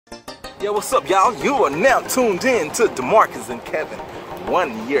Yo, what's up, y'all? You are now tuned in to DeMarcus and Kevin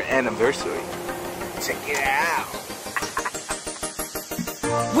 1 year anniversary. Check it out.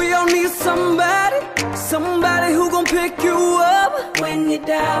 We all need somebody who gon' pick you up when you're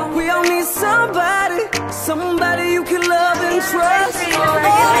down. We all need somebody you can love and trust. Oh, see,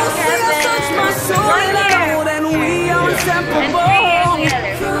 I search my soul and I know that we are inseparable.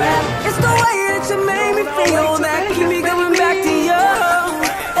 It's the way that you made me feel that keep me coming back to you.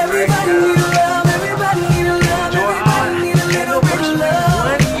 Everybody need love, everybody need love, everybody need a little bit of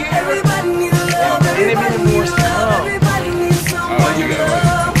love. Everybody need love, everybody need love, everybody needs someone to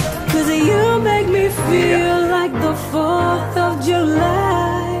love. Cause you make me feel like the 4th of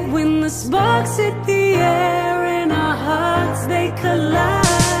July, when the sparks hit the air and our hearts they collide.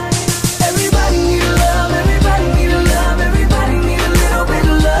 Everybody need love, everybody need love, everybody need a little bit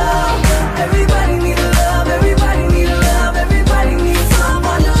of love. Everybody need love, everybody need love, everybody needs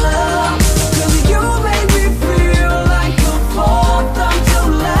someone to love. Cause you make me feel like the 4th of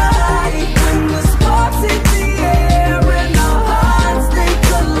July, when the sparks hit the air and our hearts they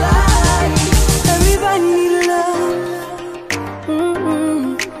collide. Everybody need love.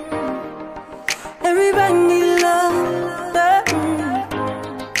 Everybody need love.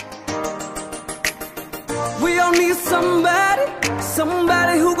 We all need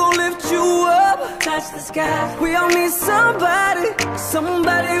somebody who gon' lift you up, touch the sky. We all need somebody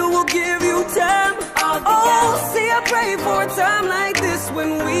who will give you time. Oh, see, I pray for a time like this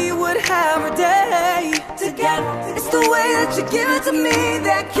when we would have a day together. It's the way that you give it to me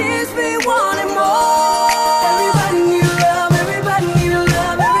that keeps me wanting more. Everybody need love, everybody need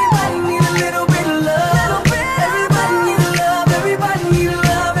love, everybody need a little bit of love. Everybody need love, everybody need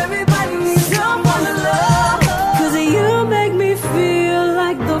love, everybody needs someone to love. Cause you make me feel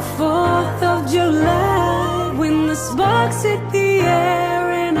like the 4th of July, when the sparks hit the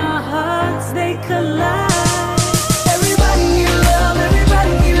air and our hearts they collide. Everybody need love,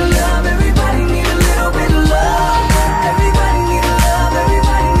 everybody need love, everybody need a little bit of love. Everybody need love,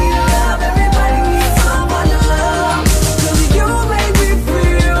 everybody need love, everybody needs someone to love. Cause you make me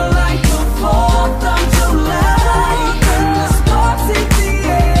feel like the 4th of July, when the sparks hit the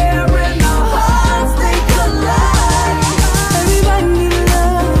air and our hearts they collide. Everybody need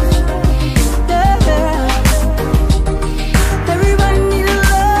love, yeah. Everybody need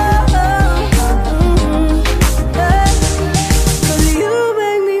love, yeah. Cause you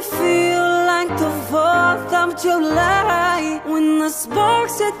make me feel like the 4th of July, when the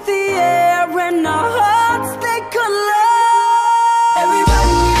sparks hit the air and our hearts they collide.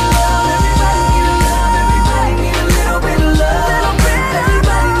 Everybody need love, everybody need love, everybody need a little bit of love.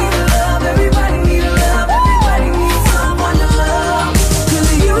 Everybody need love, everybody need love, everybody needs someone to love. Cause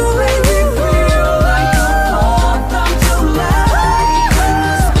you make me feel like the 4th of July, when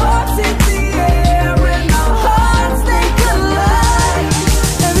the sparks hit the air and our hearts they collide.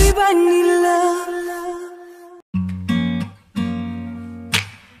 Everybody need love.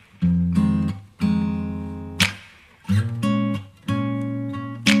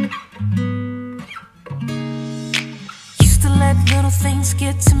 Used to let little things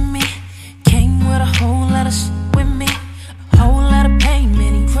get to me. Came with a whole lot of shit with me. A whole lot of pain,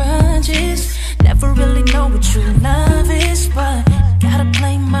 many grudges. Never really know what true love is, but gotta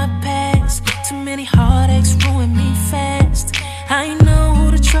blame my past. Too many heartaches ruin me fast. I ain't know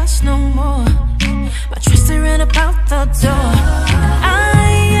who to trust no more. My trust ran about the door.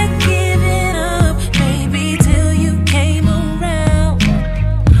 I had given up, baby, till you came around.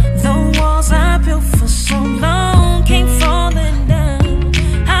 The walls I built for so long came falling down.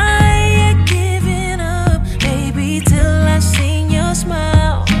 I had given up, baby, till I seen your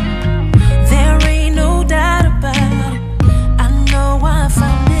smile. There ain't no doubt about it, I know I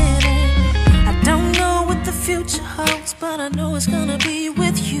found it. I don't know what the future holds, but I know it's gonna be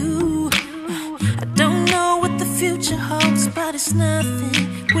with you. I don't know what the future holds, but it's nothing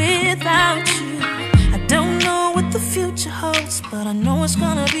without you. I don't know what the future holds, but I know it's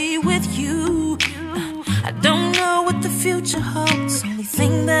gonna be with you. I don't know what the future holds. Only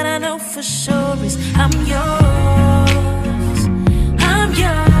thing that I know for sure is I'm yours. I'm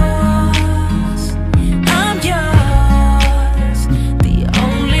yours. I'm yours. The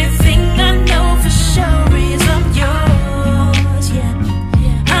only thing I know for sure is I'm yours. Yeah,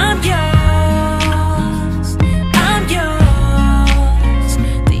 I'm yours. I'm yours.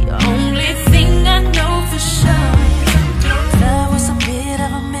 The only thing I know for sure is I'm yours. Love was a bit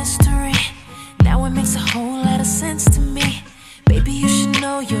of a mystery. Now it makes a whole lot of sense to me. Baby, you should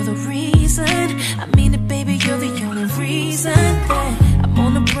know you're the reason. I mean it, baby, you're the only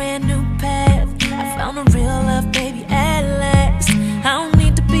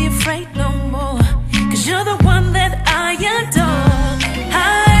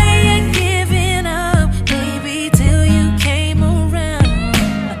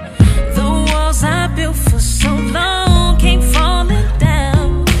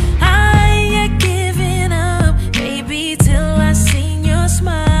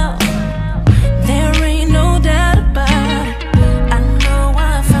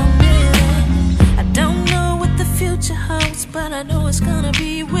gonna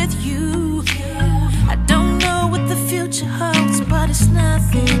be with you. I don't know what the future holds, but it's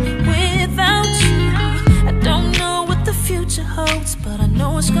nothing without you. I don't know what the future holds, but I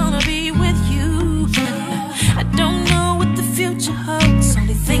know it's gonna be with you. I don't know what the future holds.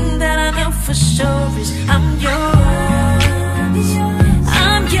 Only thing that I know for sure is I'm yours.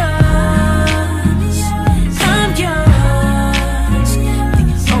 I'm yours. I'm yours.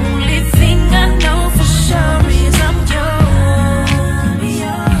 The only thing I know for sure is I'm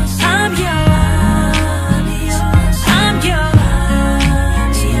yours. I'm yours. I'm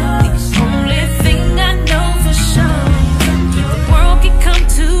yours. The only thing I know for sure. The world can come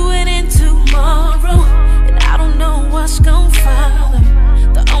to an end tomorrow, and I don't know what's gonna follow.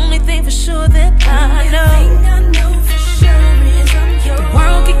 The only thing for sure that I know, the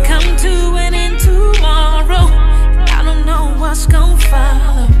world can come to an end tomorrow, and I don't know what's gonna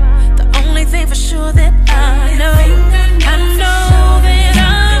follow. The only thing for sure that I know that I'm yours.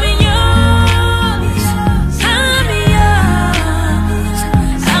 I'm yours.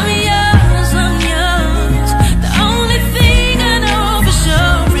 I'm yours. I'm yours. The only thing I know for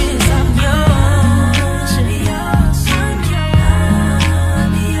sure is I'm yours. I'm yours. I'm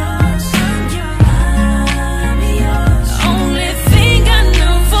yours. I'm yours. The only thing I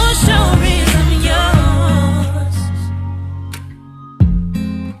know for sure is I'm yours.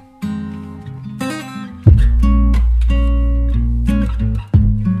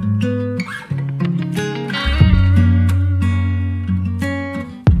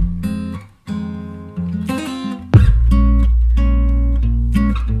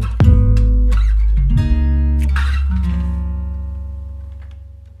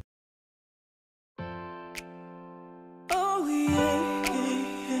 Oh yeah,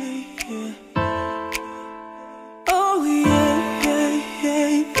 yeah, yeah. Oh yeah, yeah,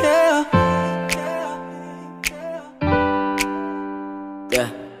 yeah, yeah.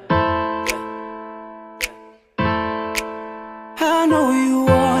 I know you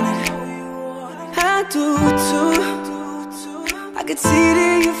want it, I do too. I can see it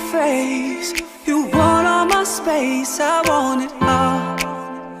in your face. You want all my space, I want it all.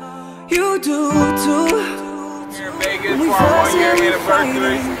 You do too. Here in Vegas for our 1-year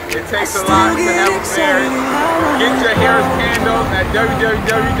anniversary. It takes a lot to have a marriage. Get your Harris candles at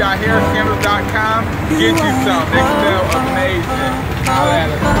www.harriscandles.com. Get you some. They smell amazing. Holla at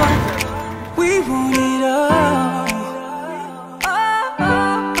us. We want it all.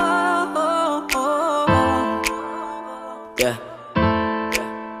 Yeah.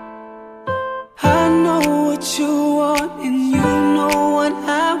 I know what you want, and you know what I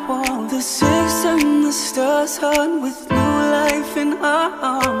want. The six and the stars hunt with new life in our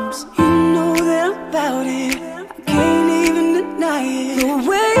arms. You know that about it, I can't even deny it. The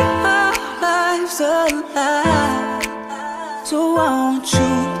way our lives alive. So I want you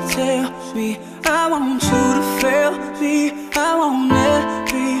to tell me, I want you to feel me, I want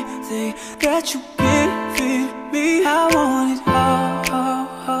everything that you give me. I want it all.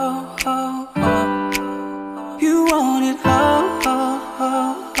 You want it all.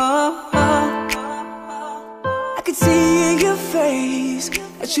 I can see in your face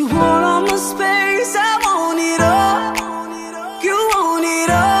that you want all my space. I want it all. You want it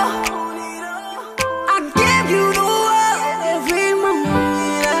all. I give you the world every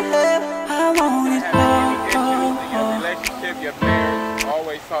moment I have. I want it all. Your relationship, your marriage,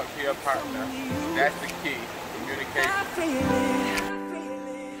 always talk to your partner. That's the key. Communication. I feel it.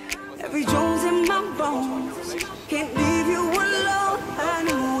 Every Jones in my bones. Can't leave you alone. I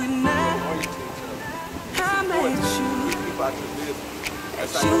know when I met you. About your business.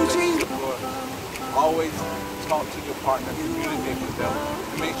 That's You how you dream. always talk to your partner, communicate with them,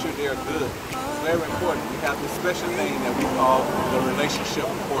 and make sure they're good. It's very important. We have this special thing that we call the relationship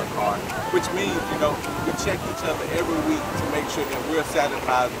report card, which means, we check each other every week to make sure that we're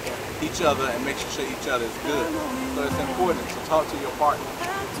satisfied with each other and make sure each other is good. So it's important to talk to your partner,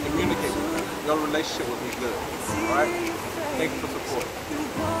 communicate with them. Your relationship will be good. All right? Thank you for support.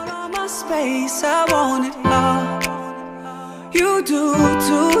 All my space, I want it all. You do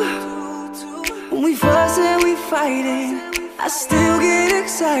too. When we fuss and we fighting, I still get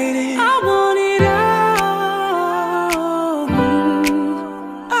excited. I want it all.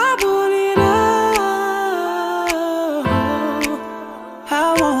 I want it all. I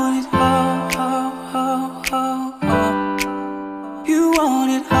want it all. You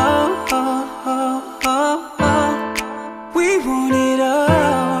want it all. We want it all.